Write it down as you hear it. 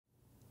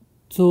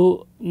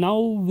So, now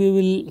we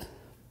will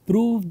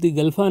prove the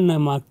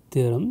Gelfand-Naimark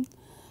theorem.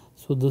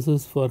 So, this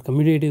is for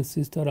commutative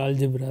C-star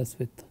algebras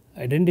with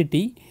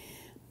identity.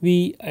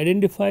 We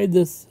identify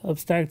this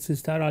abstract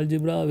C-star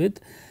algebra with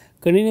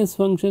continuous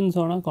functions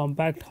on a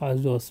compact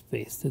Hausdorff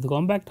space. So, the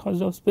compact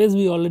Hausdorff space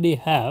we already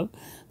have,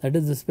 that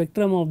is the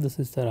spectrum of the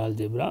C-star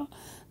algebra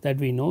that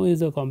we know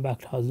is a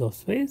compact Hausdorff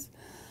space,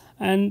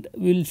 and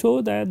we will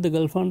show that the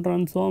Gelfand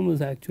transform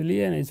is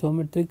actually an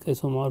isometric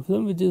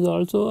isomorphism, which is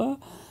also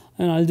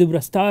an algebra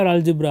star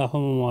algebra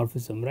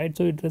homomorphism, right.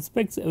 So, it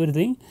respects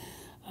everything,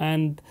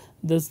 and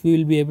thus we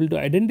will be able to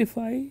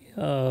identify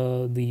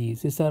the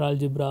C-star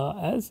algebra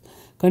as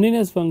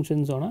continuous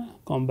functions on a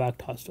compact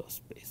Hausdorff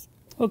space.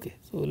 Okay.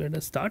 So, let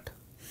us start.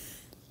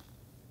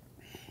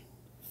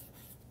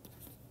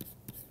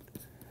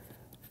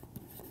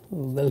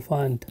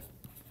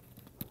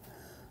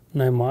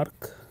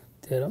 Gelfand-Naimark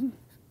theorem.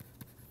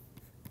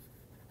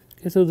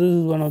 Okay, so, this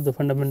is one of the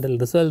fundamental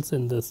results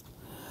in this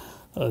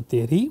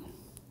theory.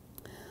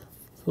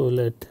 So,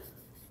 let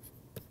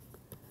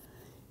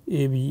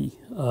A be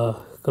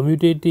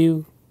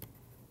commutative.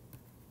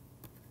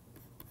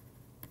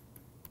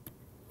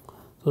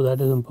 So, that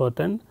is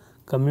important,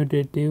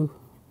 commutative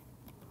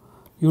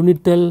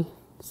unital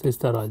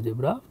C-star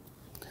algebra.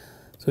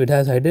 So, it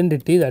has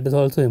identity, that is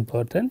also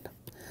important.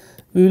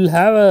 We will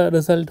have a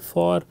result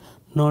for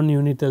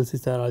non-unital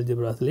C-star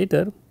algebras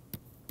later.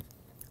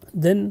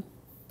 Then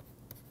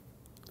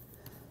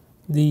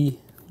the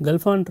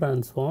Gelfand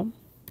transform.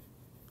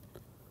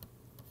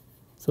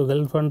 So,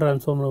 Gelfand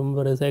transform,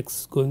 remember, is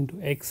x going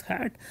to x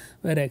hat,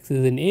 where x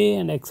is in A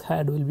and x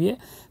hat will be a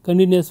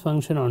continuous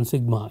function on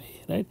sigma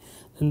A, right.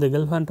 Then the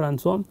Gelfand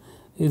transform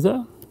is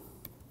a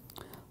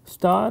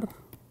star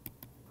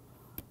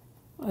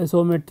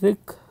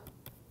isometric.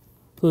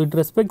 So, it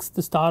respects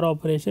the star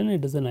operation,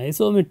 it is an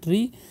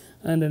isometry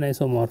and an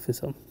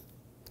isomorphism,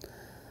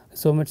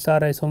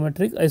 star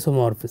isometric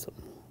isomorphism.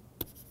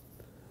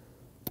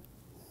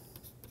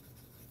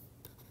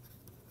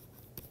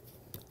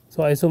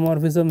 So,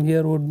 isomorphism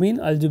here would mean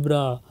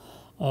algebra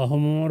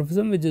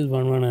homomorphism, which is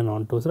 1 1 and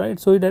on 2s, right.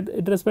 So,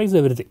 it respects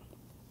everything.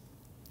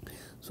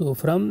 So,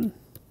 from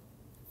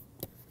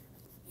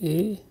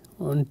A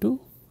on to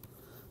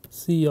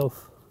C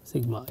of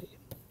sigma A,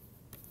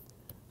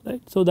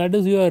 right. So, that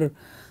is your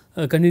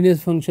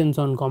continuous functions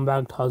on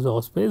compact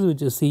Hausdorff space,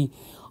 which is C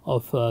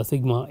of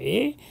sigma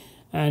A,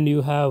 and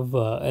you have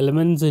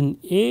elements in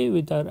A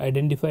which are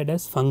identified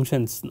as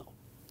functions now.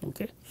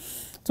 Okay.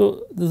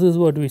 So, this is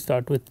what we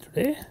start with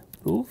today,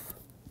 proof.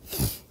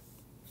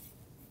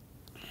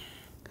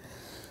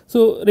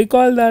 So,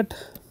 recall that,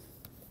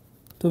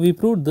 so we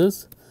proved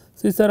this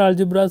C-star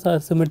algebras are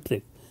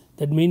symmetric,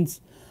 that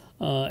means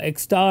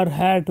x star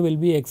hat will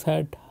be x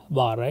hat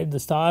bar, right. The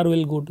star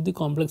will go to the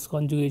complex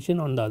conjugation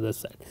on the other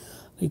side.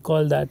 We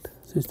call that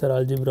C-star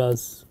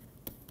algebras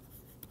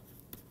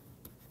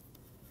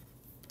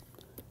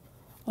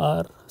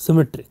are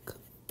symmetric.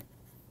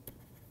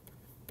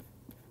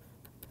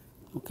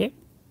 Okay.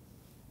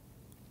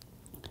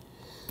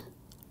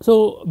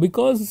 So,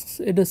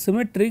 because it is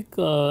symmetric,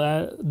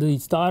 the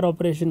star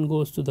operation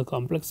goes to the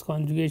complex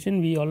conjugation.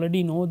 We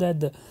already know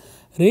that the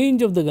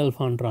range of the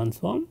Gelfand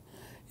transform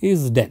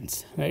is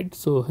dense, right.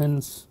 So,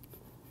 hence,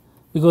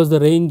 because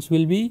the range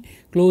will be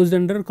closed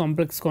under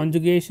complex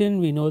conjugation,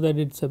 we know that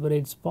it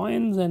separates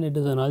points and it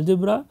is an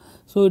algebra.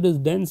 So, it is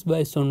dense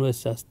by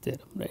Stone-Weierstrass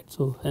theorem, right.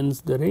 So, hence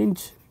the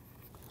range,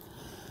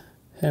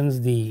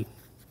 hence the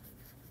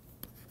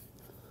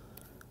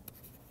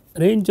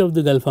range of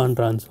the Gelfand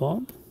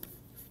transform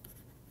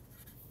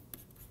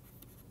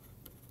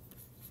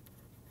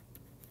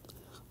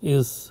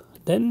is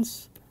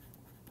dense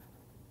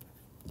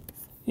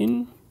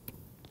in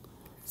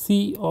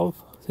C of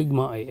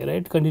sigma A,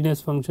 right,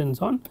 continuous functions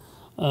on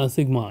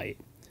sigma A.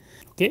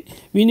 Okay.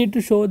 We need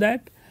to show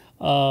that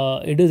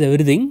it is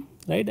everything,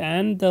 right,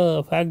 and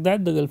the fact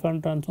that the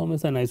Gelfand transform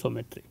is an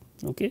isometry.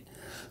 Okay.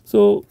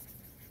 So,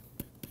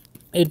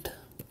 it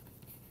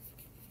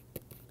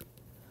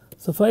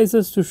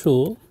suffices to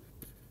show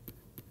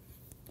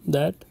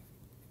that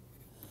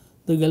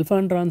the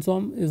Gelfand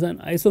transform is an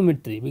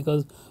isometry,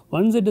 because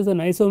once it is an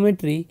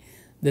isometry,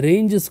 the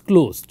range is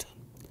closed,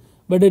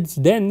 but it is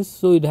dense.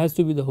 So, it has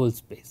to be the whole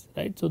space,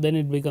 right. So, then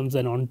it becomes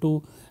an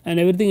onto and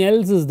everything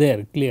else is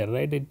there clear,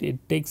 right.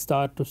 It takes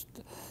star to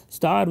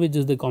star, which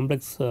is the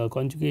complex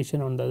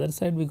conjugation on the other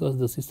side, because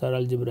the C-star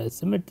algebra is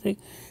symmetric,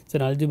 it is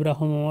an algebra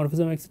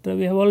homomorphism, etc.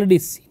 we have already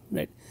seen,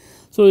 right.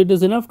 So, it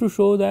is enough to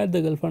show that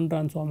the Gelfand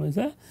transform is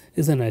an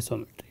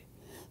isometry.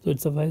 So, it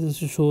suffices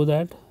to show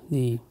that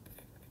the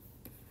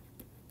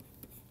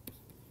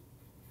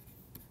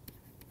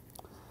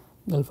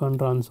Gelfand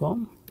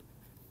transform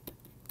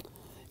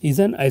is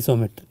an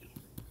isometry.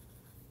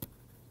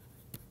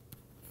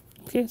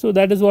 Okay. So,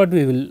 that is what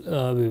we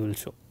will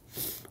show.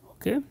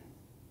 Okay.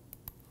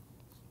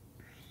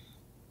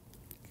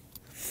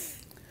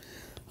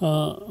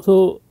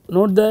 So,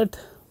 note that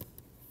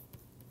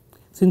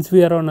since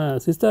we are on a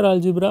C-star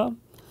algebra,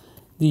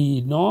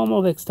 the norm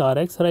of x star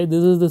x, right,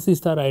 this is the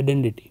C-star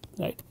identity,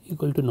 right,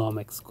 equal to norm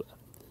x square.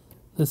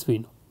 this we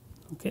know.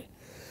 Okay.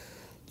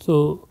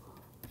 So,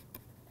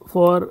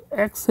 for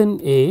x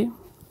in A,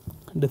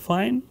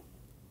 define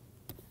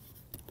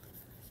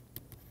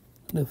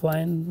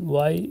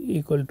y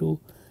equal to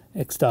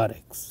x star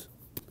x,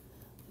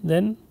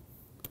 then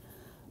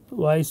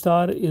y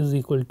star is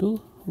equal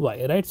to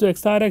y, right. So, x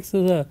star x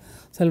is a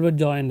self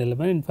adjoint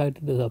element, in fact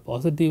it is a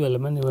positive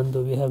element even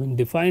though we haven't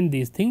defined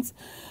these things.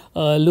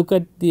 Look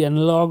at the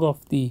analog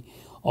of the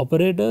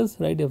operators,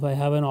 right. If I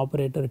have an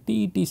operator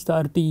t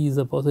star t is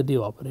a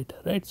positive operator,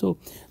 right. So,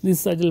 these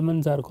such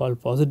elements are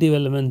called positive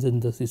elements in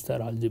the C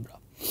star algebra.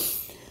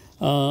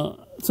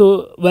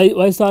 So,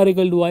 y star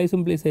equal to y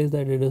simply says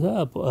that it is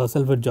a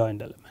self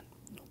adjoint element.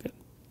 Okay.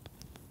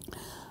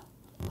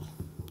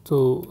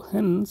 So,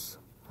 hence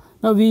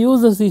now we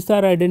use the C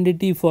star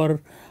identity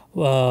for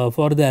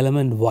the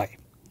element y.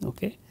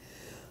 Okay.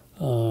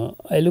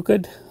 I look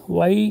at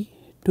y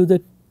to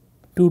the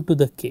 2 to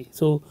the k.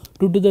 So,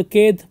 2 to the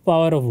kth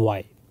power of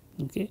y.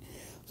 Okay.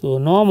 So,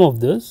 norm of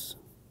this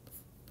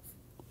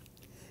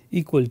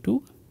equal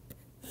to,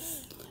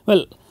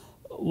 well,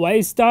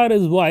 y star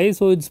is y.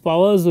 So, its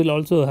powers will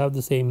also have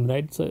the same,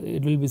 right. So,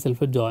 it will be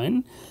self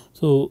adjoint.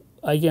 So,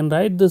 I can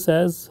write this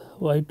as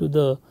y to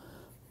the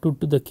 2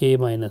 to the k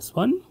minus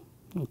 1,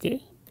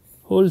 okay,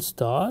 whole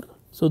star.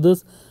 So,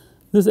 this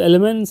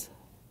elements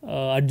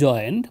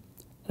adjoint,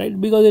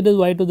 right, because it is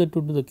y to the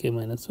 2 to the k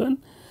minus 1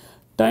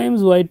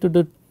 times y to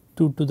the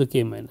 2 to the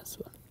k minus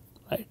 1,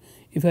 right.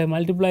 If I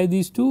multiply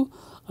these two,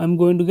 I am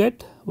going to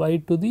get y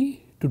to the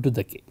 2 to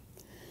the k.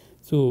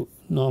 So,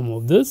 norm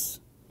of this,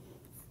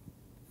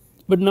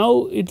 but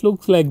now it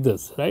looks like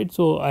this, right.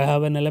 So, I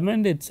have an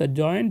element, it is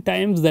adjoint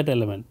times that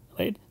element,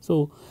 right.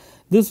 So,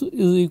 this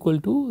is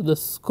equal to the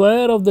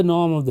square of the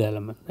norm of the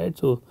element, right.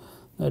 So,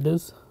 that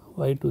is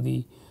y to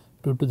the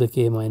 2 to the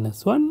k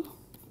minus 1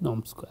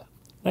 norm square,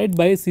 right,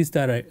 by C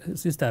star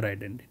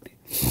identity.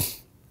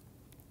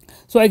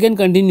 So, I can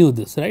continue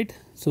this, right.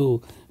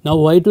 So, now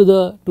y to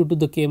the 2 to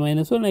the k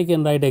minus 1 I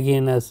can write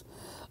again as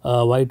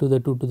y to the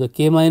 2 to the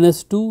k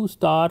minus 2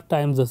 star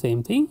times the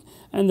same thing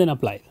and then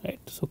apply, right.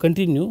 So,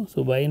 continue.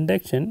 So, by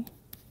induction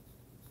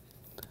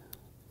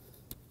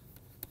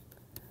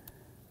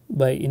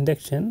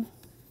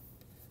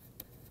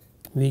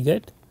we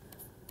get,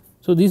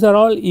 so these are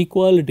all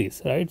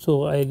equalities, right.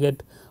 So, I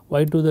get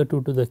y to the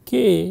 2 to the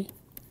k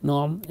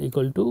norm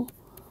equal to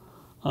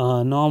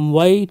norm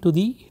y to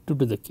the 2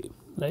 to the k,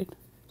 right.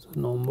 So,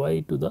 norm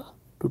y to the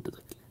 2 to the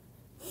k.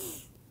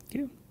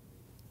 Okay.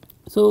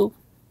 So,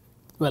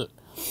 well,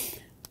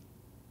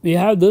 we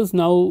have this.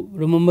 Now,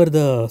 remember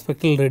the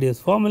spectral radius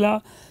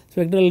formula,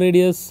 spectral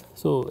radius.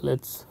 So,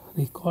 let us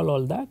recall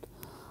all that,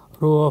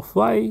 rho of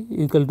y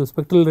equal to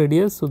spectral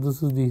radius. So,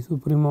 this is the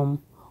supremum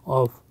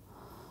of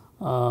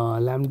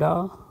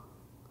lambda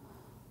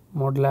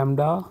mod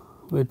lambda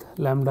with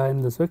lambda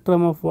in the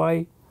spectrum of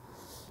y,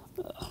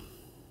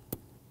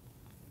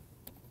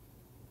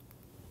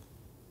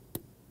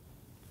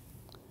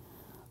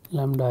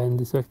 lambda in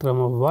the spectrum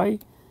of y,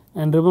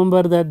 and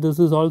remember that this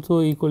is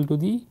also equal to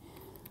the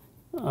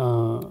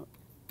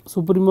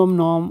supremum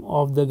norm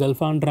of the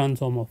Gelfand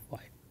transform of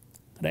y,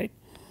 right.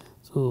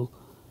 So,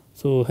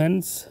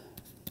 hence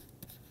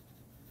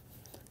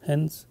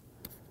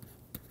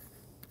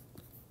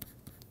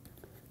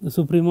the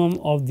supremum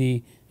of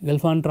the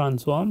Gelfand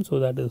transform. So,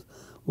 that is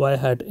y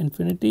hat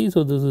infinity.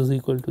 So, this is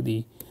equal to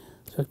the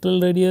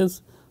spectral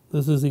radius,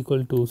 this is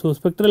equal to, so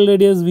spectral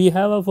radius we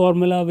have a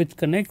formula which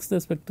connects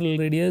the spectral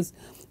radius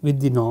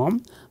with the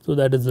norm. So,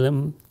 that is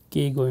m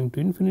k going to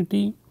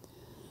infinity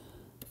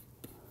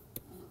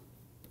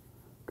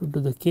 2 to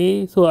the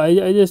k. So,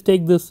 I just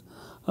take this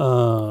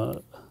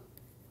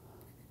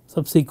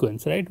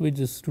subsequence, right, which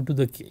is 2 to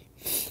the k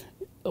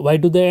y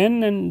to the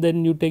n, and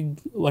then you take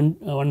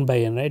 1 by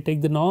n, right,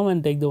 take the norm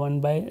and take the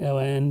 1 by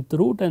nth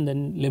root and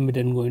then limit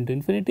n going to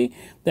infinity,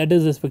 that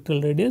is the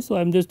spectral radius. So,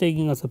 I am just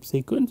taking a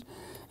subsequence,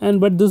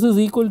 and but this is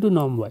equal to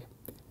norm y,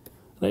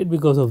 right,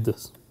 because of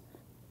this.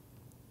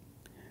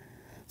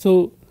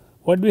 So,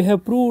 what we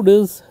have proved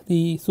is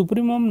the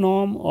supremum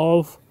norm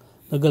of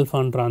the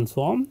Gelfand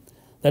transform,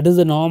 that is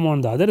the norm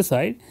on the other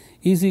side,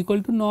 is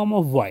equal to norm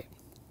of y,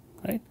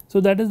 right.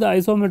 So, that is the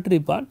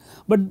isometry part,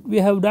 but we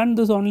have done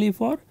this only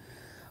for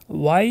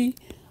y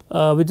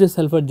which is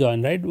self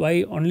adjoint, right,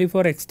 y only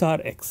for x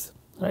star x,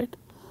 right.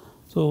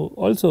 So,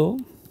 also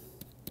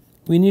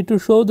we need to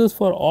show this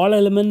for all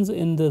elements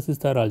in the C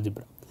star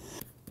algebra.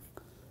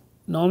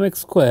 Norm x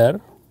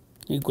square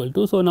equal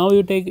to, so now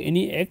you take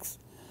any x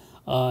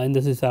in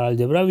the C star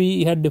algebra,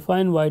 we had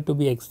defined y to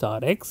be x star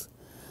x.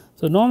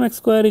 So, norm x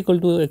square equal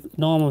to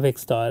norm of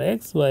x star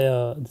x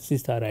via the C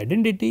star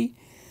identity,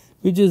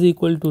 which is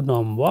equal to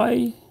norm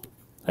y,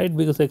 right,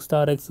 because x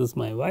star x is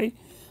my y,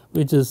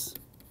 which is,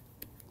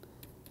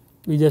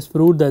 we just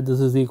proved that this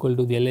is equal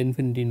to the L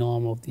infinity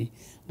norm of the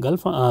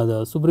Gelfand,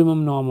 the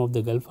supremum norm of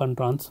the Gelfand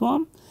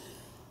transform.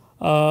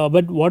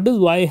 But what is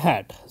y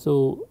hat?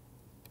 So,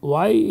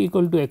 y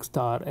equal to x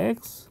star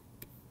x,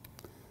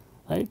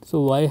 right.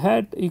 So, y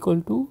hat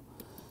equal to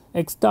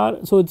x star.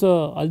 So, it is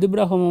a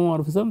algebra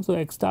homomorphism. So,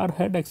 x star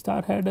hat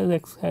is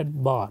x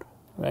hat bar,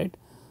 right,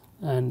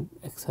 and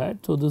x hat.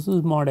 So, this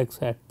is mod x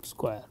hat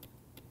square,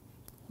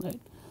 right.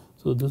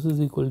 So, this is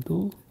equal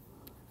to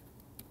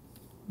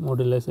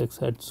modulus x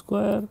hat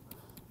square,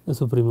 the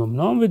supremum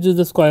norm, which is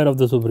the square of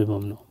the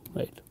supremum norm,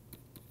 right.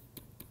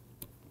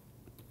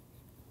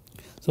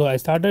 So, I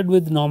started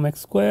with norm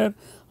x square,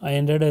 I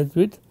ended up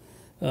with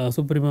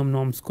supremum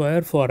norm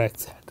square for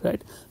x hat,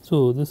 right.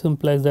 So, this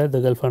implies that the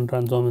Gelfand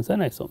transform is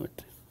an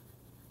isometry.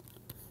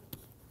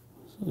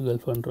 So,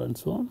 Gelfand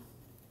transform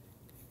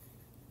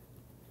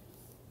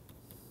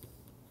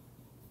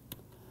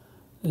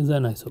is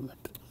an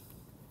isometry.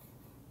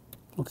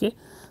 Okay.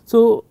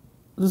 So,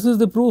 this is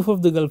the proof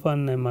of the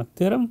Gelfand-Naimark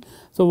theorem.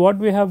 So, what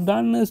we have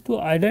done is to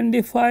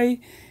identify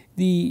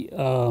the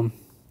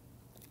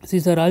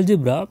Caesar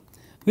algebra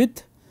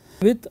with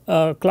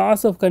a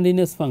class of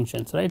continuous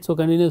functions, right. So,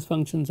 continuous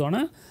functions on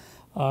a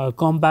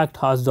compact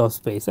Hausdorff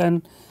space,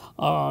 and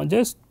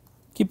just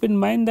keep in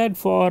mind that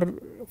for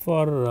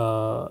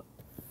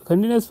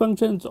continuous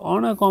functions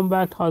on a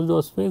compact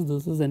Hausdorff space,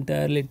 this is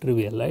entirely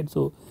trivial, right.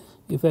 So,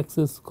 if x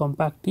is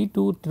compact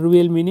T2,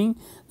 trivial meaning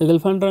the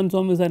Gelfand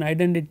transform is an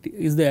identity,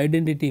 is the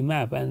identity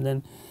map, and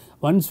then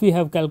once we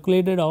have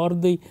calculated or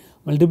the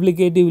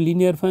multiplicative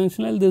linear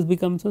functional, this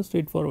becomes a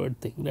straightforward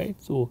thing, right.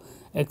 So,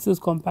 x is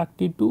compact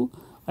T2,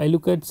 I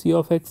look at C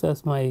of x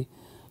as my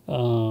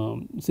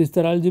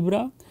sister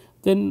algebra,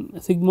 then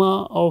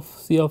sigma of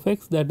C of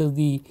x, that is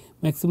the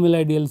maximal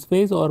ideal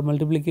space or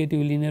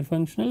multiplicative linear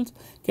functionals,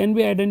 can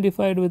be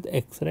identified with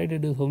x, right,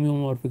 it is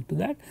homeomorphic to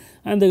that,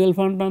 and the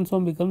Gelfand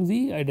transform becomes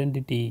the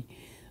identity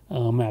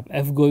map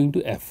f going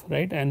to f,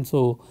 right, and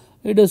so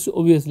it is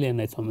obviously an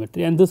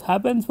isometry, and this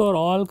happens for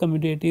all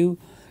commutative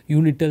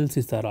unital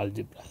sister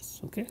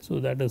algebras. Okay. So,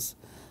 that is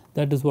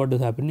what is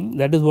happening,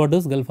 that is what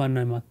is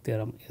Gelfand-Naimark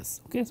theorem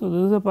is. Okay. So,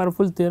 this is a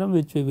powerful theorem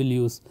which we will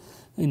use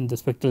in the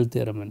spectral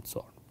theorem and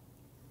so on.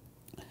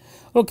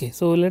 Okay,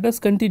 so let us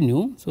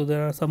continue. So,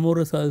 there are some more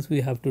results we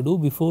have to do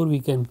before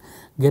we can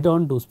get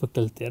on to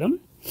spectral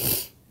theorem.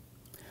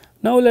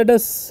 Now, let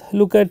us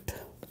look at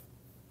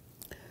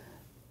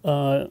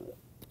two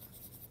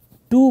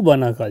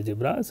Banach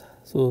algebras.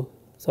 So,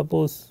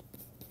 suppose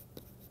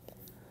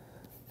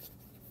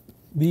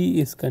B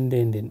is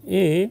contained in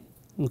A,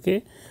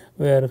 okay,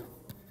 where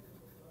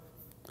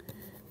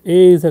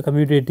A is a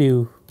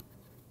commutative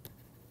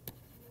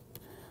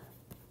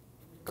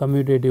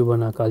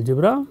Banach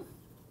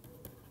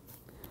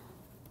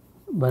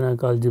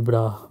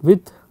algebra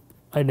with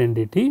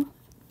identity,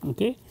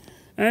 okay,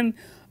 and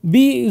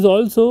B is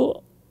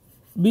also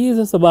a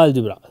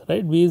subalgebra,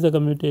 right. B is a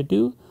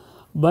commutative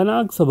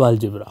Banach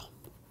subalgebra,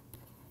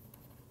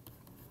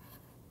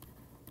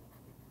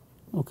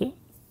 okay,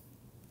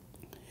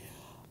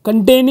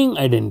 containing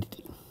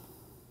identity.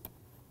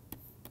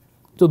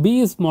 So, B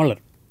is smaller,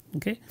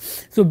 okay.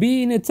 So,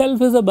 B in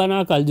itself is a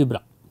Banach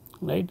algebra,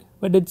 right,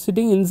 but it is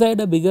sitting inside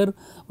a bigger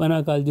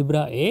Banach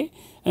algebra A,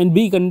 and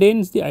B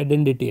contains the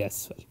identity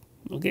as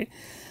well. Okay.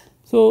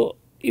 So,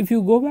 if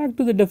you go back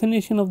to the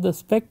definition of the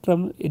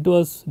spectrum, it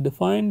was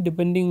defined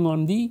depending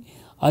on the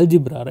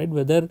algebra, right,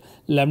 whether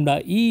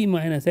lambda E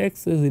minus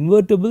x is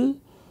invertible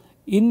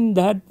in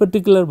that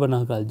particular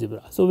Banach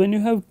algebra. So, when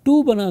you have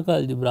two Banach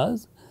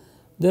algebras,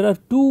 there are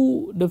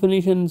two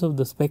definitions of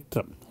the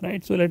spectrum,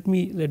 right. So, let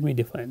me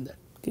define that.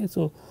 Okay.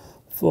 So,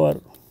 for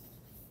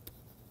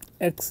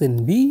x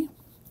in B,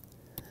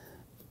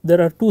 there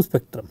are two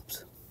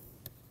spectrums.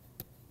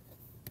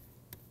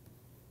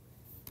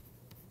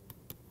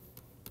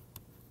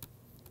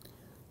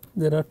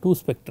 There are two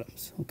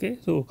spectrums. Okay.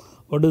 So,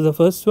 what is the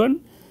first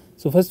one?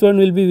 So, first one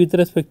will be with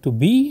respect to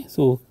B.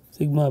 So,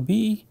 sigma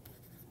B.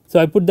 So,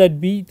 I put that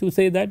B to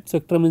say that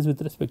spectrum is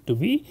with respect to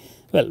B.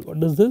 Well,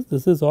 what is this?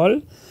 This is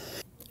all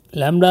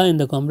lambda in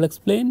the complex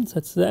plane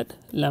such that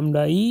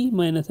lambda E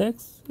minus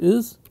x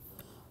is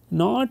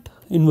not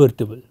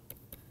invertible,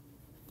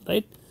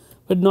 right,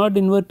 but not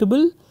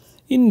invertible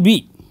in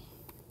B,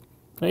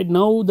 right.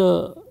 Now,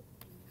 the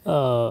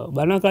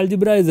Banach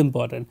algebra is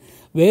important.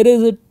 Where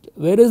is it?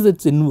 Where is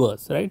its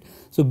inverse, right.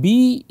 So,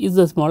 B is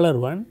the smaller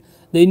one,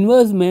 the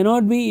inverse may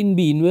not be in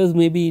B, inverse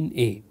may be in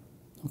A.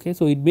 Okay.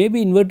 So, it may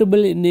be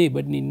invertible in A,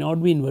 but need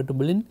not be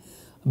invertible in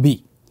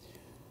B.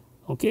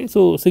 Okay.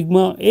 So,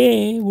 sigma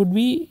A would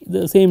be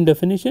the same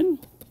definition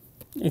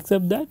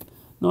except that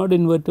not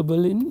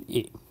invertible in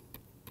A,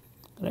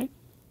 right.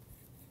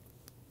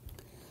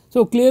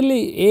 So,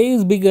 clearly A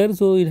is bigger,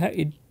 so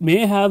it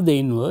may have the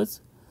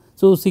inverse.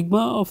 So,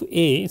 sigma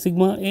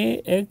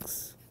A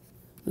x,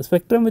 the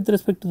spectrum with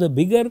respect to the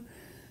bigger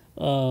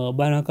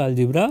Banach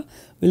algebra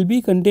will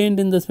be contained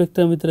in the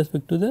spectrum with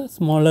respect to the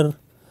smaller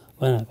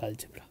Banach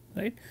algebra,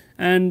 right.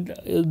 And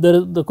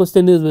the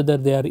question is whether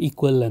they are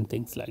equal and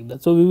things like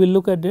that. So, we will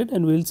look at it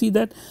and we will see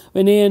that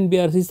when A and B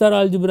are sister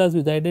algebras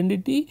with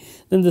identity,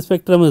 then the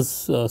spectrum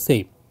is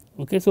same.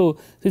 Okay. So,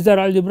 sister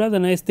algebra, the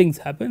nice things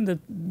happen that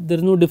there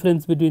is no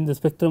difference between the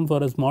spectrum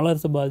for a smaller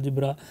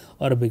subalgebra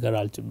or a bigger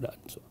algebra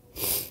and so on.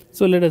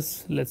 So, let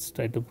us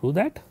try to prove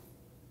that.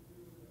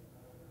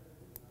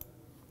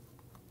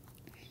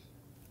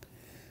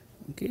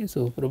 Okay,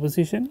 so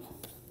proposition,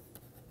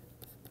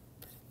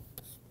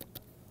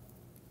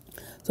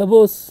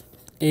 suppose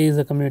A is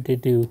a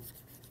commutative,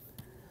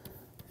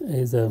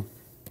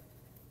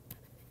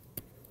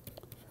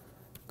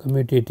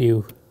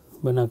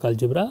 Banach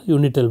algebra,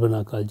 unital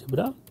Banach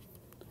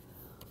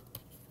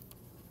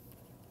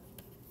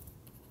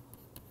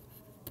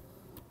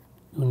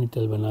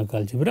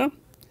algebra.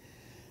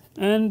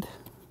 And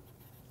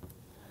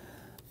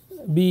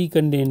B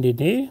contained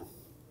in A,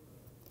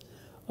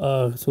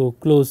 so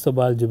closed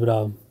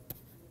subalgebra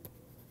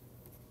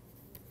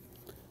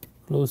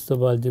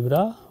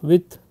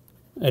with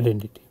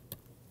identity.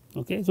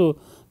 Okay, so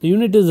the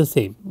unit is the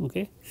same.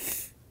 Okay,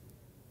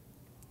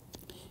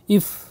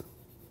 if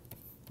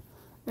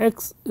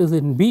x is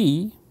in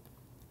B,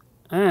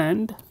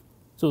 and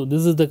so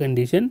this is the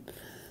condition,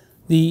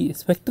 the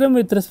spectrum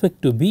with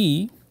respect to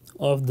B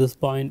of this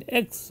point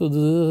x, so this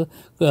is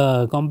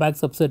a compact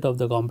subset of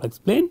the complex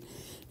plane,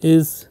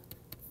 is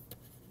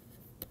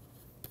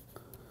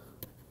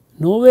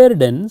nowhere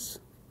dense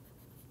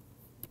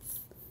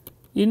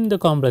in the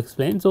complex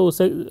plane. So,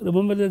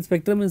 remember that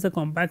spectrum is a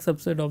compact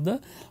subset of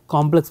the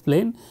complex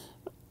plane.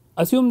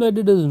 Assume that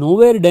it is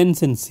nowhere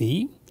dense in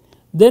C,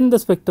 then the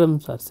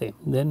spectrums are same,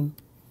 then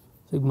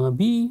sigma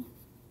B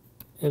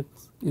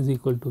x is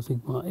equal to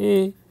sigma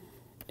A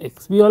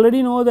x. We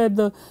already know that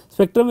the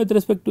spectrum with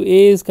respect to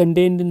A is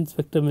contained in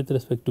spectrum with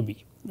respect to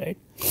B, right.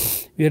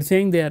 We are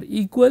saying they are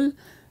equal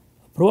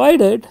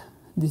provided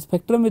the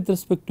spectrum with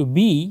respect to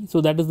B,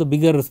 so that is the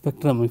bigger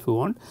spectrum if you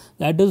want,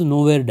 that is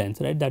nowhere dense,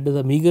 right, that is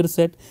a meager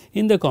set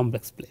in the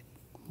complex plane.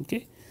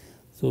 Okay.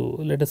 So,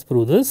 let us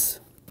prove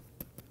this.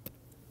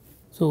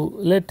 So,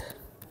 let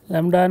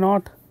lambda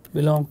naught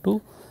belong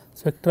to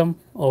spectrum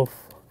of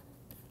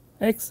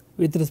x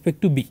with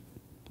respect to B.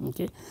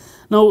 Okay.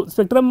 Now,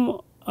 spectrum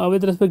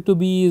with respect to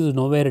B is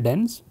nowhere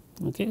dense.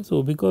 Okay.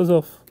 So, because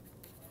of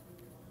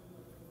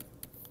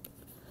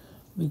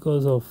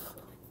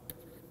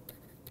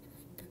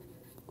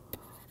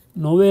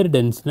nowhere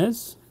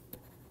denseness,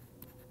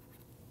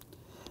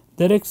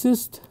 there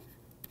exists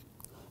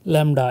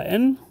lambda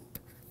n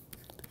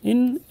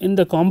in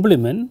the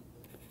complement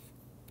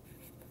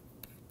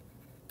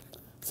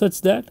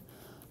such that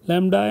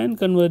lambda n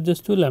converges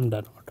to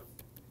lambda naught,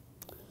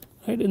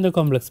 right, in the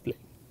complex plane,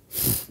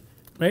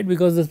 right,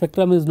 because the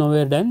spectrum is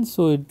nowhere dense.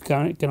 So, it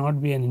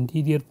cannot be an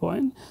interior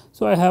point.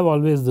 So, I have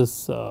always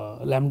this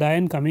lambda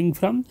n coming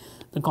from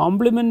the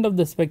complement of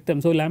the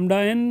spectrum. So, lambda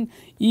n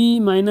E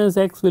minus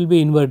x will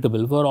be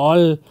invertible for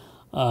all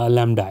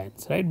lambda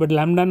n's, right, but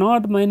lambda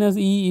naught minus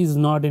E is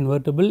not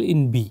invertible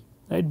in B,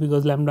 right,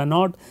 because lambda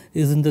naught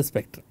is in the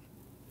spectrum.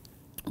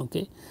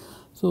 Okay.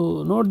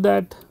 So, note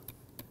that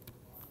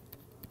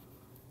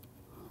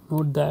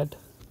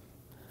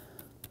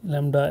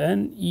lambda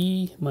n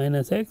E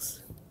minus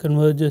x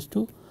converges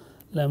to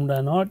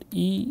lambda naught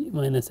E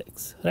minus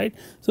x, right.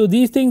 So,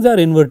 these things are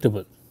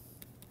invertible,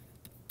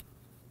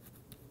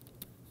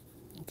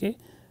 okay,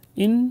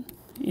 in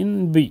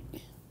B,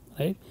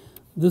 right.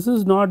 This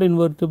is not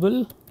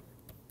invertible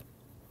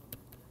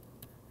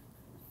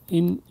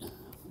in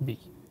B.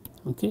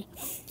 Okay.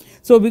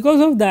 So, because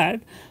of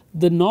that,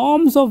 the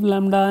norms of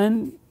lambda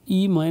n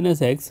E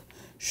minus x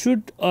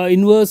should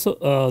inverse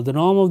the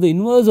norm of the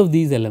inverse of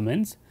these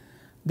elements,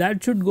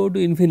 that should go to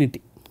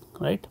infinity,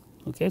 right.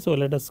 Okay. So,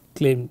 let us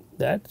claim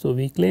that. So,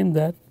 we claim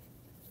that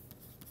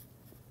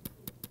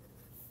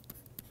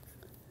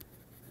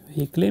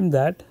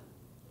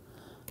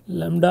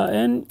lambda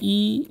n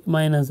E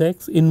minus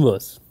x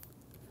inverse.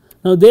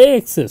 Now, they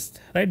exist,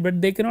 right,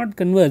 but they cannot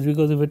converge,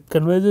 because if it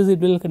converges, it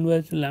will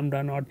converge to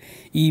lambda naught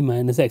E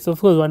minus x. Of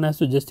course, one has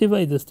to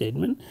justify this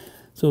statement.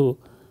 So,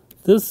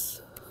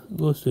 this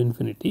goes to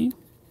infinity,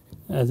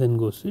 as n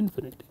goes to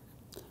infinity.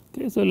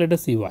 Okay. So, let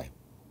us see why.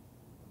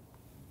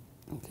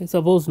 Okay.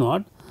 Suppose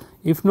not,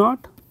 if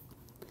not,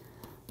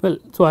 well,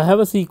 so I have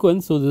a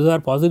sequence. So, these are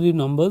positive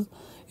numbers.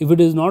 If it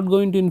is not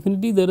going to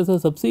infinity, there is a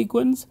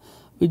subsequence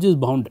which is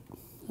bounded,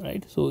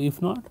 right. So, if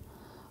not,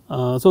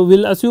 so we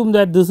will assume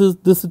that this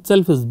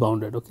itself is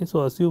bounded. Okay.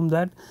 So, assume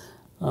that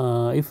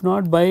if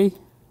not, by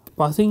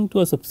passing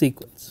to a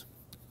subsequence,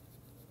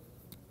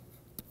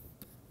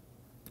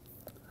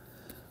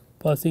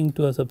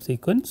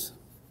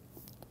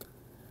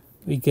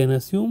 we can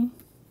assume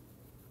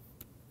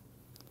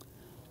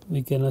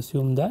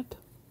that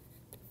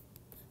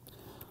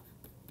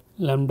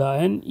lambda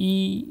n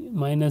E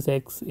minus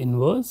x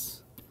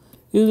inverse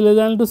is less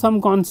than to some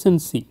constant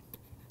C,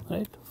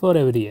 right, for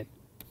every n.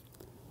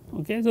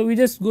 Okay. So, we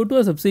just go to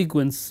a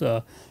subsequence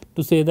to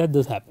say that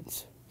this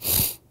happens.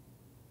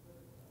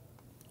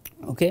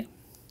 Okay.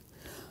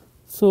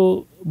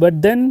 So,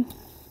 but then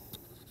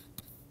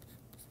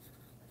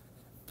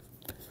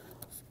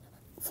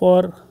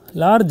for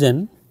large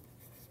n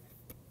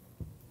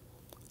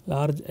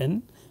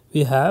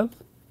we have,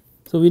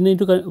 so we need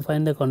to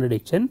find the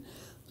contradiction.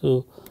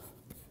 So,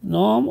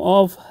 norm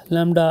of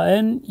lambda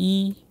n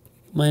E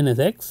minus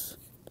x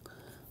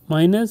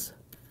minus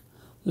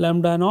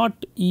lambda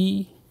naught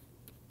E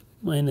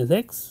minus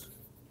x.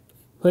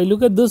 If I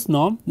look at this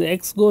norm, the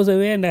x goes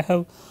away and I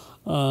have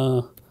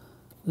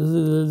this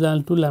is less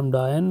than to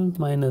lambda n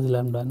minus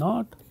lambda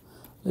naught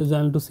less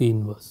than to C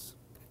inverse.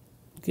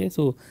 Okay.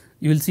 So,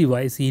 you will see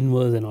why C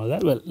inverse and all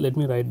that. Well, let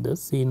me write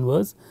this C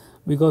inverse.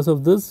 Because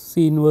of this,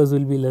 C inverse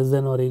will be less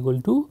than or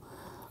equal to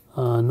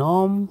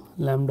norm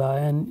lambda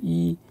n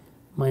e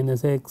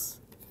minus x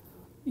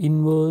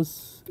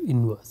inverse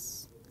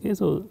inverse. Okay.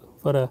 So,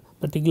 for a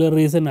particular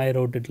reason I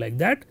wrote it like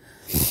that.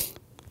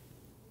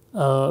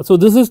 So,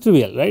 this is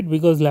trivial, right,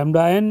 because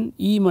lambda n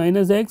e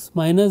minus x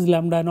minus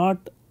lambda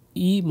naught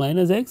e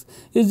minus x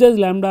is just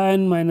lambda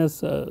n minus.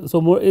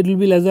 So, it will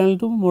be less than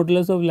to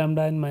modulus of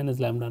lambda n minus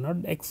lambda naught,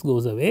 x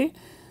goes away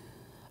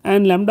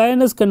and lambda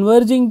n is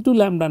converging to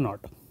lambda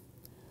naught.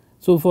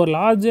 So, for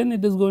large n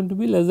it is going to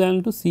be less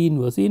than to C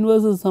inverse. C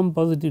inverse is some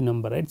positive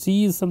number, right.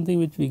 C is something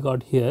which we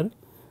got here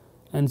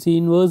and C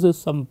inverse is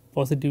some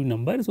positive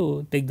number.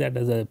 So, take that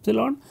as a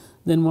epsilon,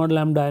 then mod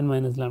lambda n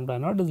minus lambda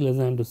naught is less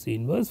than to C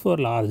inverse for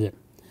large n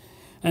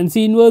and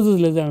C inverse is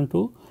less than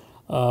to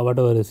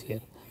whatever is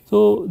here.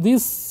 So,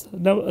 this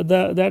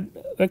that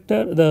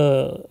vector,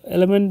 the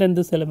element and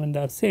this element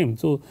are same.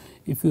 So,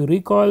 if you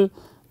recall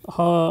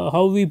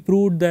how we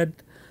proved that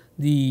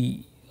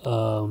the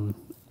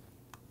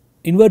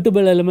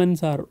invertible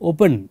elements are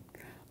open.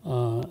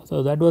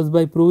 So, that was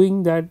by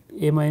proving that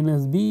A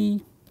minus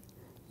B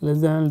less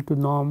than to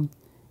norm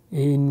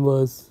A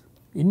inverse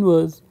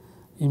inverse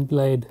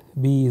implied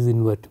B is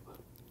invertible,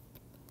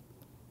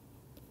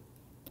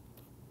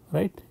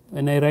 right.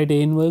 When I write A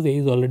inverse, A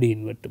is already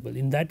invertible,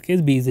 in that case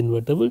B is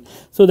invertible.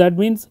 So, that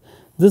means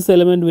this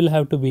element will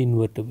have to be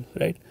invertible,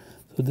 right.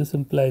 So, this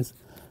implies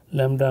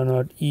lambda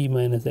naught E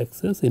minus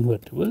x is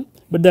invertible,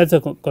 but that is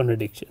a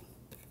contradiction,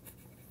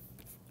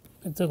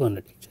 it is a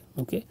contradiction.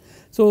 Okay.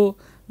 So,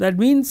 that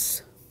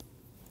means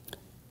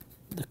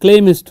the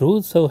claim is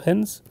true. So,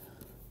 hence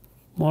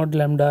mod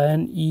lambda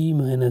n E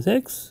minus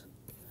x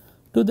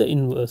to the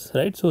inverse,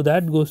 right. So,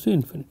 that goes to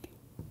infinity,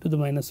 to the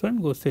minus 1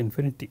 goes to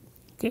infinity.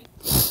 Okay.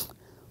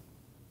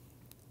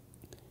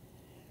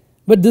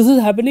 But this is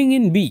happening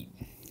in B,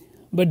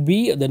 but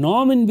B, the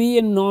norm in B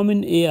and norm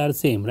in A are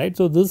same, right.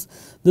 So, this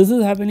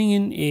is happening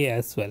in A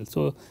as well.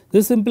 So,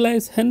 this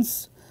implies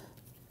hence,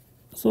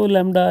 so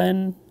lambda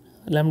n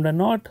lambda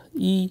naught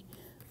E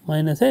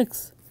minus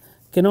x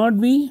cannot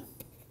be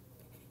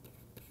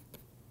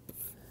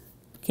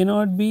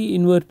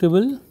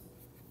invertible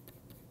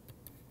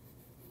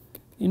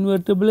in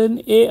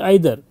A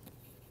either,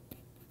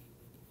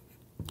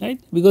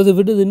 right, because if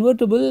it is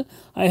invertible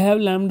I have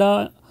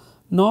lambda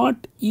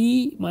naught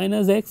E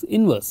minus x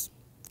inverse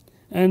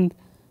and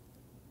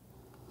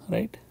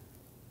right,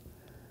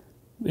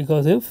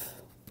 because if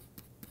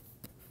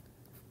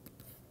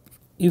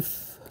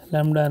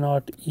lambda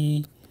naught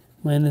E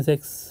minus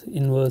x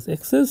inverse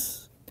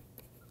exists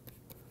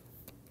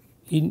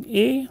in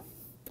A,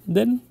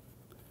 then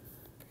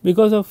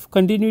because of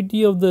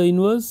continuity of the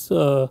inverse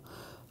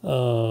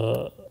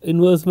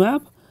inverse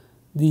map,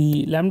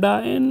 the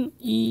lambda n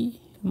E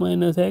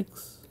minus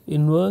x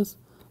inverse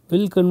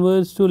will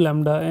converge to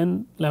lambda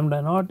n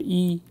lambda naught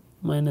E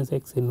minus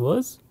x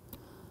inverse,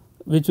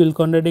 which will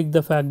contradict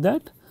the fact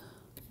that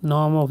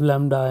norm of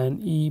lambda n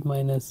E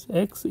minus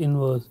x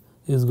inverse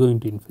is going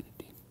to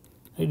infinity,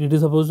 right. It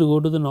is supposed to go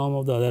to the norm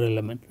of the other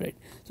element, right.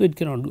 So, it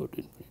cannot go to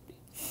infinity.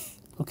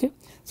 Okay.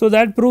 So,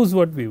 that proves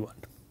what we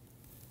want.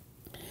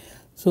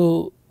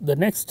 So, the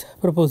next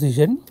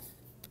proposition,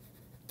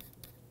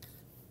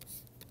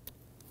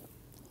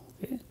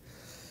 okay.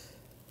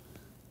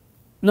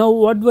 Now,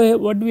 what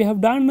we have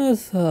done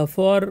is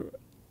for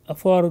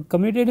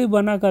commutative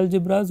Banach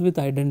algebras with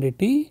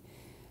identity,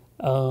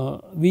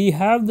 we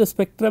have the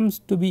spectrums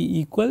to be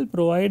equal,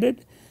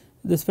 provided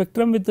the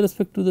spectrum with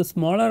respect to the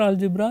smaller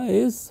algebra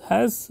is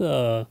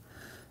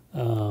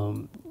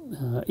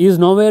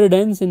nowhere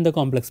dense in the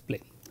complex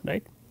plane,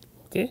 right.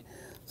 Okay.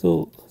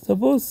 So,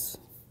 suppose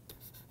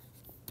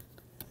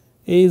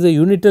A is a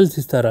unital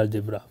C-star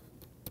algebra,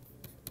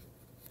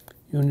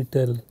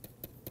 unital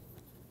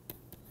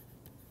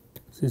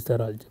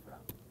C-star algebra,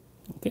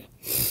 okay.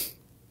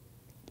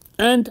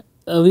 And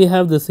we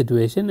have the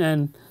situation,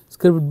 and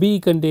script B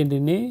contained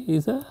in A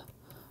is a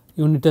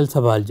unital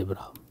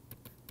subalgebra,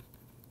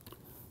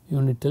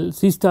 unital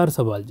C-star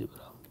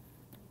subalgebra.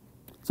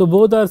 So,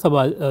 both are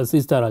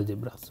C-star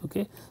algebras.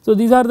 Okay. So,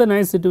 these are the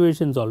nice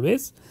situations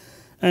always,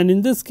 and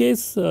in this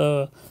case,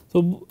 so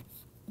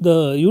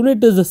the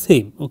unit is the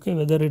same, okay,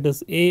 whether it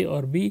is A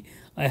or B,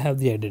 I have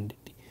the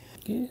identity.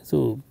 Okay.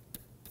 So,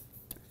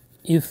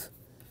 if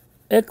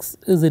x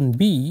is in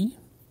B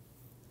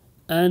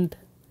and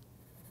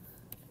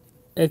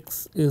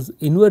x is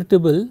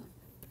invertible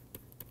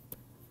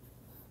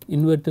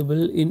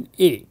in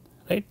A,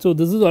 right. So,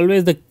 this is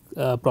always the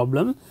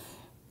problem.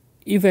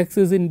 If x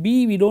is in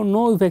B, we do not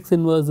know if x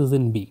inverse is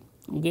in B.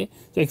 Okay.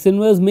 So, x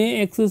inverse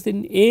may exist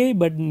in A,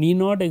 but need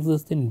not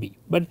exist in B,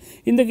 but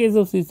in the case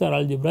of C-star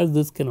algebras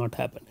this cannot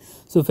happen.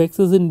 So, if x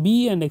is in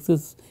B and x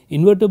is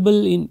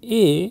invertible in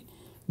A,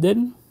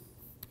 then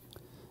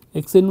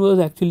x inverse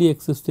actually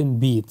exists in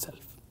B itself.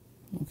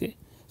 Okay.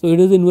 So, it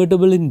is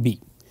invertible in B.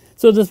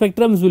 So, the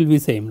spectrums will be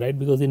same, right,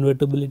 because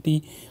invertibility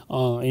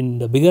in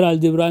the bigger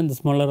algebra and the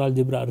smaller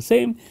algebra are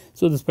same.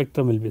 So, the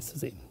spectrum will be the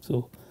same.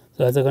 So,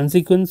 as a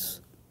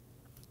consequence,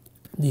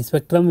 the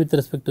spectrum with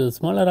respect to the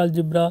smaller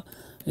algebra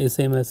is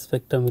same as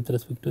spectrum with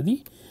respect to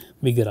the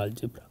bigger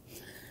algebra.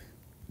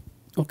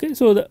 Okay.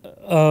 So,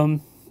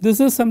 this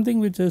is something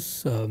which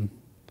is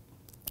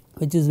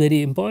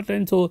very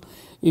important. So,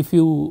 if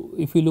you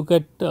look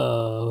at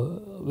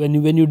when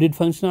you did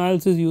functional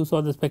analysis, you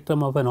saw the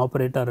spectrum of an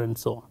operator and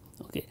so on.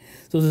 Okay.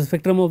 So, the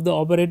spectrum of the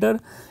operator,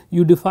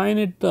 you define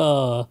it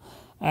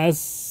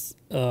as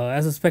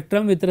a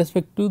spectrum with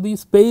respect to the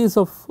space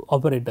of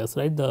operators,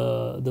 right,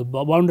 the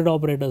bounded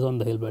operators on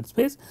the Hilbert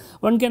space.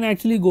 One can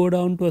actually go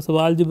down to a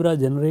subalgebra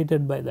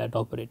generated by that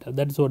operator,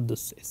 that is what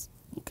this says.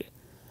 Okay.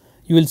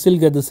 You will still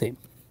get the same.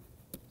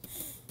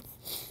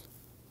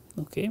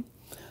 Okay.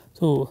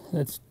 So,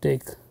 let us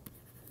take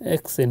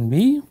x in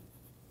B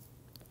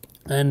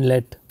and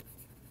let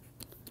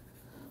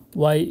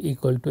y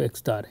equal to x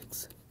star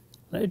x,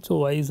 right. So,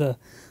 y is a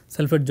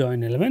self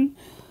adjoint element,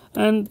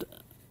 and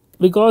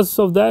because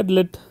of that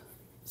let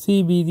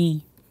C be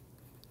the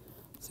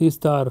C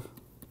star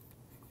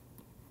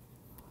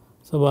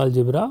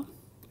subalgebra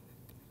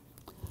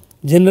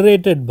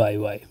generated by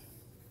y,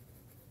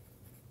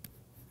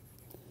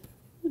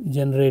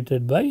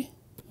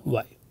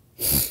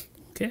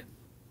 okay,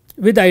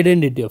 with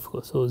identity of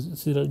course. So,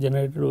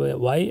 generated by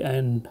y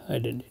and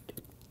identity.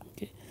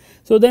 Okay.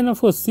 So, then of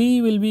course,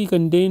 C will be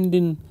contained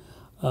in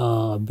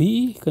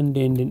B,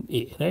 contained in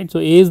A, right. So,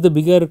 A is the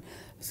bigger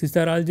C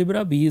star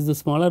algebra, B is the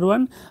smaller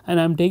one, and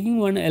I am taking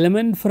one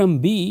element from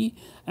B,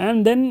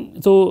 and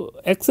then so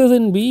x is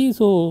in B.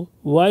 So,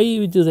 y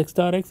which is x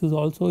star x is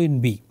also in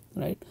B,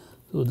 right.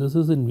 So, this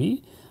is in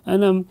B,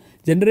 and I am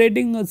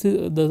generating I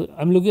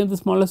am looking at the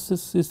smallest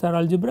C star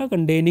algebra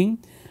containing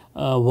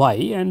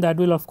y, and that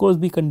will of course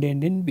be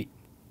contained in B.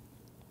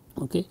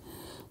 Okay.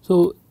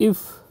 So,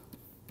 if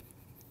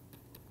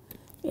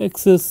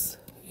x is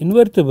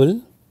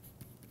invertible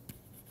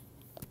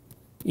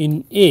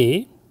in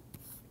A,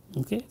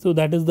 okay, so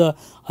that is the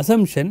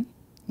assumption,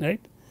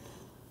 right.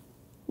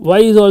 Y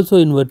is also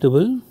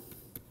invertible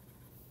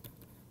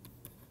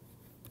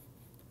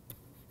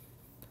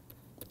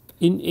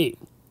in A,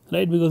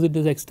 right, because it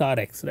is x star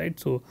x, right.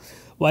 So,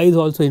 y is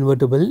also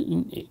invertible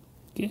in A.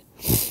 Okay.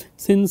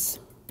 Since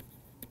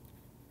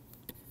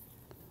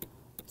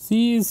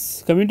C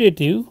is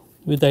commutative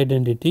with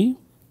identity,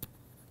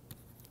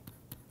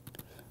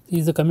 C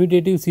is a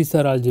commutative C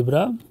star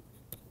algebra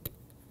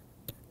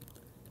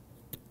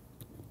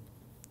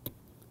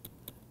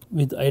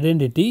with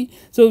identity.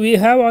 So, we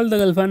have all the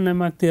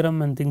Gelfand-Naimark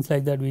theorem and things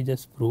like that we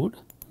just proved,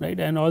 right,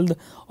 and all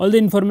the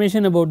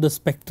information about the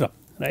spectrum,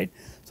 right.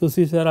 So,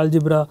 C star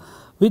algebra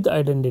with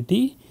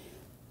identity,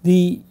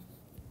 the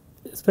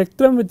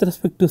spectrum with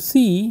respect to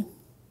C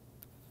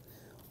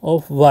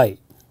of y.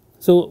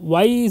 So,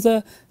 y is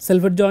a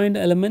self adjoint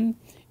element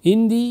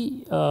in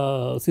the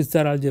C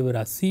star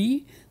algebra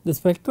C, the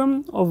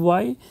spectrum of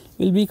y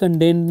will be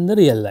contained in the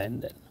real line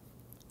then,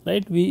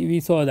 right. We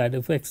saw that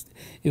if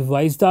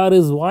y star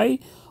is y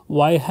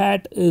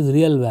hat is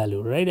real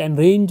value, right, and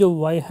range of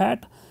y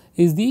hat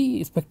is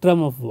the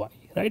spectrum of y,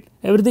 right,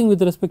 everything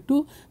with respect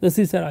to the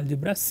C star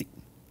algebra C.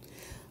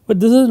 But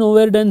this is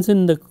nowhere dense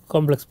in the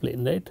complex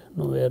plane, right,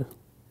 nowhere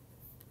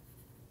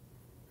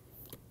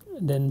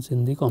dense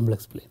in the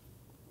complex plane.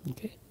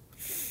 Okay.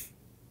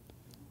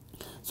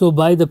 So,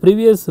 by the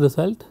previous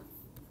result,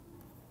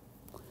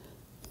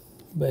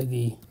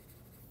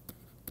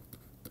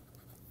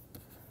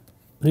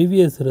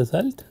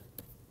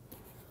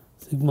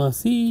 sigma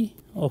c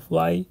of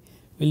y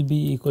will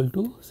be equal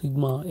to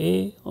sigma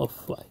a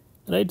of y,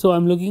 right. So, I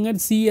am looking at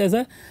C as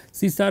a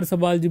C star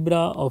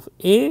subalgebra of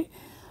A,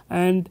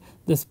 and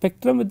the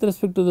spectrum with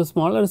respect to the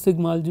smaller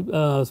sigma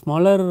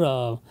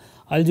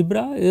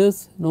algebra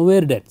is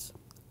nowhere dense,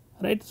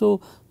 right.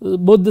 So,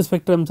 both the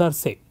spectrums are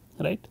same,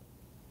 right.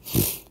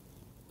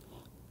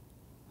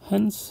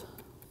 Hence,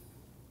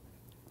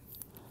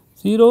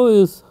 0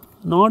 is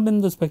not in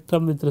the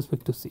spectrum with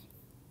respect to C,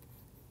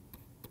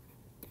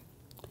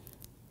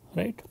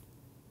 right,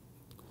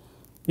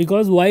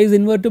 because y is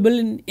invertible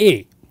in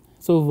A.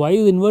 So, y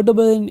is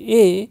invertible in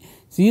A,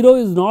 0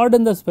 is not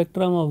in the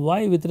spectrum of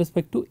y with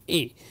respect to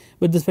A,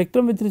 but the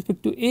spectrum with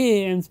respect to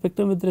A and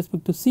spectrum with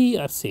respect to C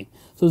are same.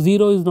 So,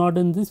 0 is not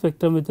in the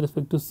spectrum with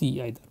respect to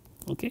C either.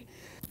 Okay.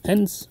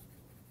 Hence,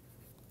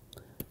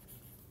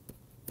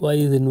 y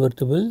is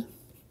invertible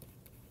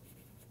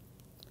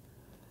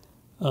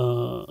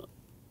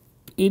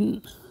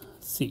in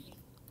C,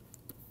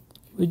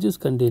 which is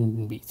contained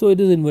in B. So, it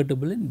is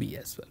invertible in B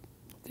as well.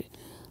 Okay.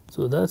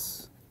 So,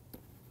 thus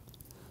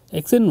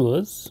x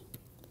inverse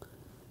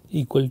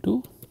equal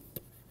to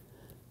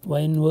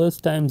y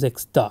inverse times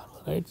x star,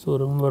 right. So,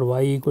 remember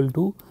y equal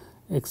to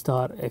x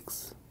star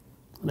x,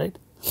 right.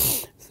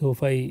 So,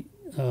 if I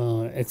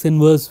x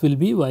inverse will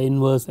be y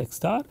inverse x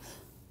star,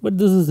 but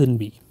this is in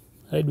B,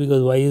 right,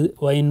 because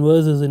y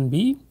inverse is in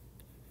B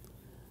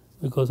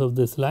because of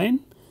this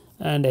line,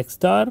 and x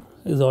star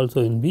is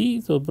also in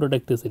B. So,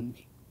 product is in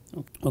B.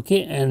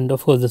 Okay, and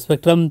of course, the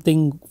spectrum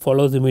thing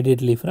follows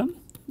immediately from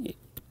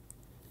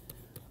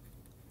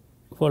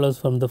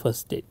the first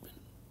statement.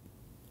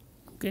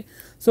 Okay.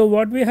 So,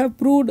 what we have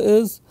proved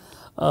is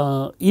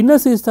in a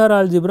C star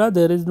algebra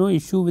there is no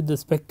issue with the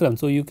spectrum.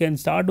 So, you can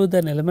start with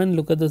an element,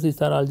 look at the C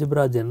star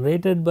algebra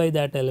generated by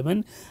that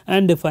element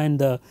and define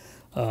the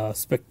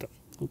spectrum.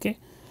 Okay.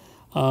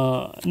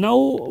 Now,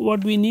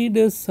 what we need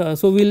is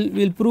so we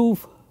will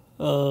prove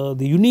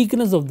the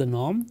uniqueness of the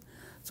norm.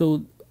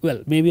 So,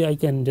 well, maybe I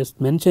can just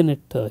mention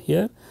it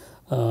here.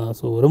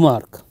 So,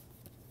 remark.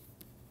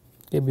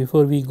 Okay,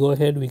 before we go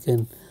ahead, we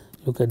can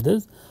look at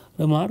this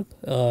remark.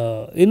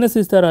 In a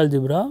C star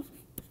algebra,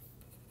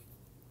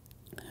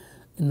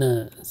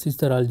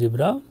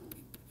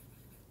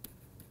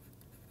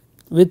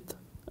 with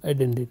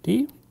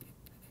identity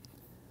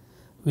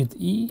with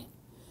E,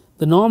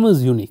 the norm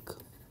is unique.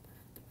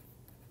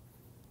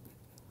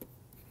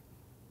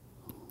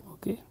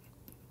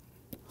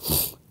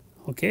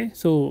 Okay.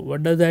 So,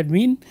 what does that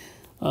mean?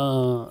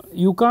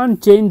 You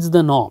can't change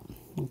the norm.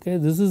 Okay.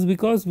 This is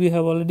because we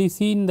have already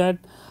seen that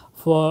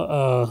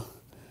for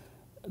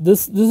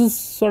this is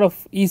sort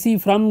of easy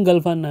from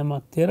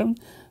Gelfand-Naimark theorem,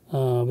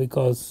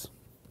 because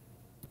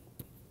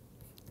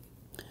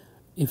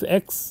if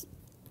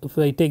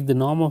I take the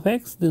norm of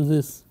x, this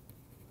is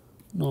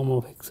norm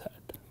of x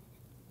hat,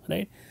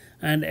 right,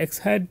 and x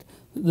hat,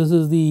 this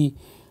is the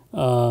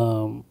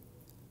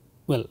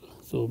well.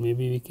 So,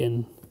 maybe we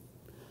can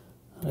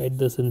write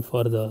this in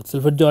for the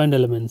self adjoint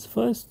elements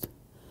first.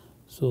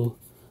 So,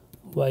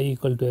 y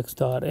equal to x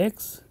star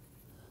x,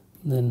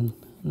 then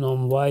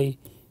norm y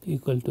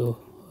equal to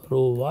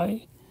rho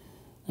y,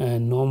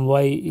 and norm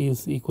y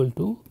is equal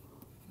to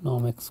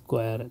norm x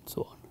square and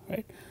so on,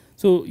 right.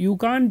 So, you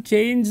can't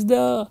change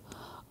the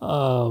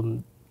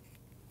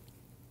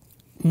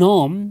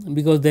norm,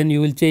 because then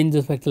you will change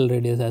the spectral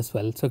radius as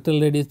well. Spectral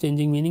radius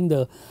changing, meaning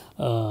the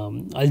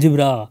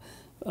algebra,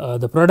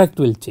 the product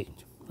will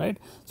change, right.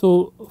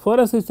 So, for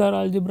a C star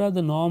algebra,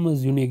 the norm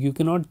is unique. You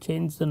cannot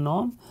change the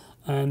norm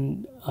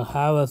and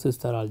have a C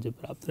star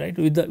algebra, right,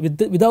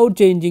 without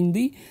changing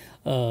the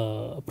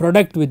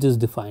product which is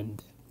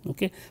defined.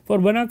 Okay. For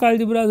Banach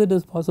algebras, it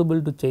is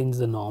possible to change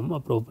the norm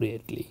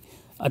appropriately,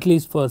 at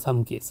least for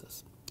some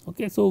cases.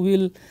 Okay. So, we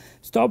will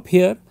stop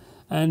here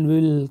and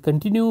we will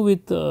continue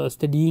with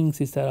studying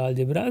C star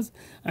algebras,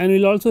 and we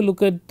will also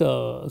look at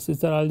C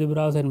star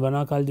algebras and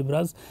Banach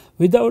algebras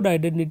without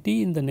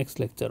identity in the next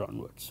lecture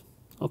onwards.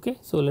 Okay.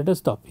 So, let us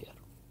stop here.